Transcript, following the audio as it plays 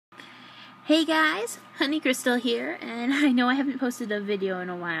Hey guys, Honey Crystal here, and I know I haven't posted a video in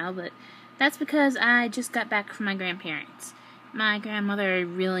a while, but that's because I just got back from my grandparents. My grandmother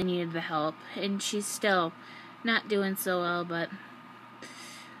really needed the help, and she's still not doing so well, but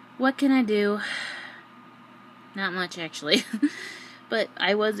what can I do? Not much, actually. But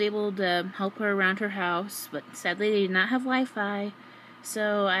I was able to help her around her house, but sadly they did not have Wi-Fi,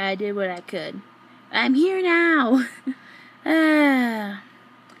 so I did what I could. I'm here now!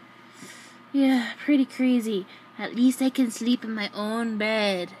 Yeah, pretty crazy. At least I can sleep in my own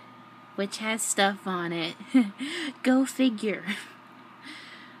bed, which has stuff on it. Go figure.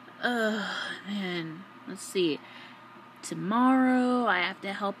 Oh, man. Let's see. Tomorrow, I have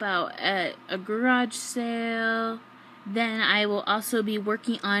to help out at a garage sale. Then I will also be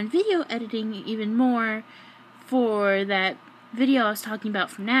working on video editing even more for that video I was talking about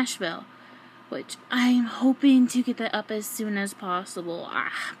from Nashville, which I'm hoping to get that up as soon as possible. I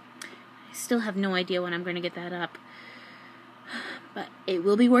still have no idea when I'm going to get that up. But it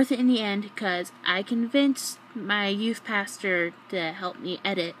will be worth it in the end, because I convinced my youth pastor to help me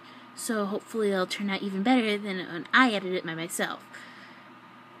edit, so hopefully it'll turn out even better than when I edit it by myself.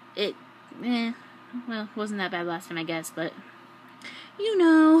 Wasn't that bad last time, I guess, but you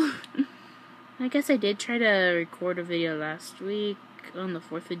know. I guess I did try to record a video last week on the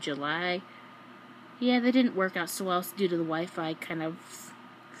 4th of July. Yeah, that didn't work out so well due to the Wi-Fi kind of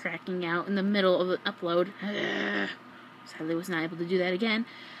cracking out in the middle of an upload. Sadly was not able to do that again.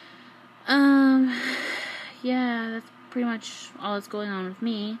 Yeah, that's pretty much all that's going on with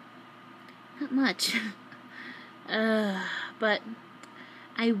me. Not much. But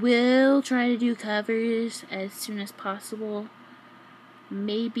I will try to do covers as soon as possible.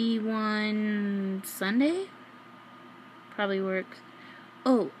 Maybe one Sunday? Probably works.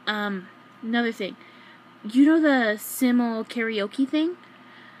 Oh, another thing. You know the Simul karaoke thing?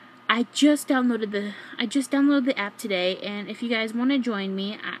 I just downloaded the app today, and if you guys want to join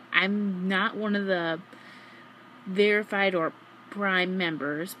me, I'm not one of the verified or Prime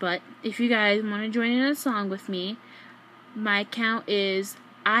members, but if you guys want to join in a song with me, my account is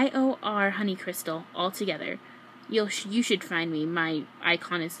IOR Honey Crystal all together. You should find me. My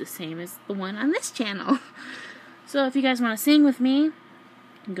icon is the same as the one on this channel. So if you guys want to sing with me,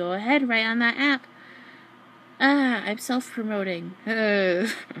 go ahead, right on that app. I'm self-promoting. I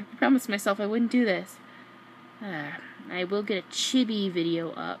promised myself I wouldn't do this. I will get a chibi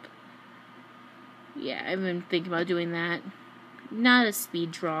video up. Yeah, I've been thinking about doing that. Not a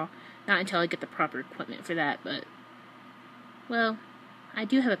speed draw. Not until I get the proper equipment for that, but... Well, I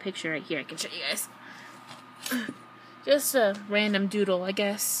do have a picture right here I can show you guys. Just a random doodle, I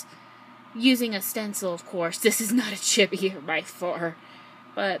guess. Using a stencil, of course. This is not a chibi by far.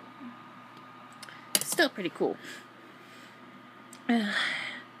 But... still pretty cool.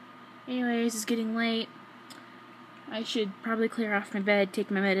 Anyways, it's getting late. I should probably clear off my bed,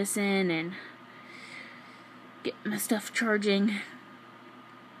 take my medicine, and get my stuff charging.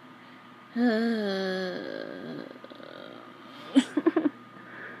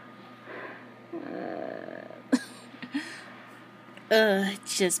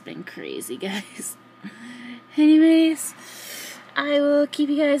 It's just been crazy, guys. Anyways, I will keep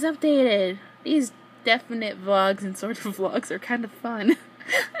you guys updated. These definite vlogs and sort of vlogs are kind of fun.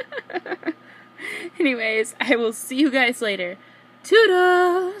 Anyways, I will see you guys later.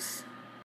 Toodles!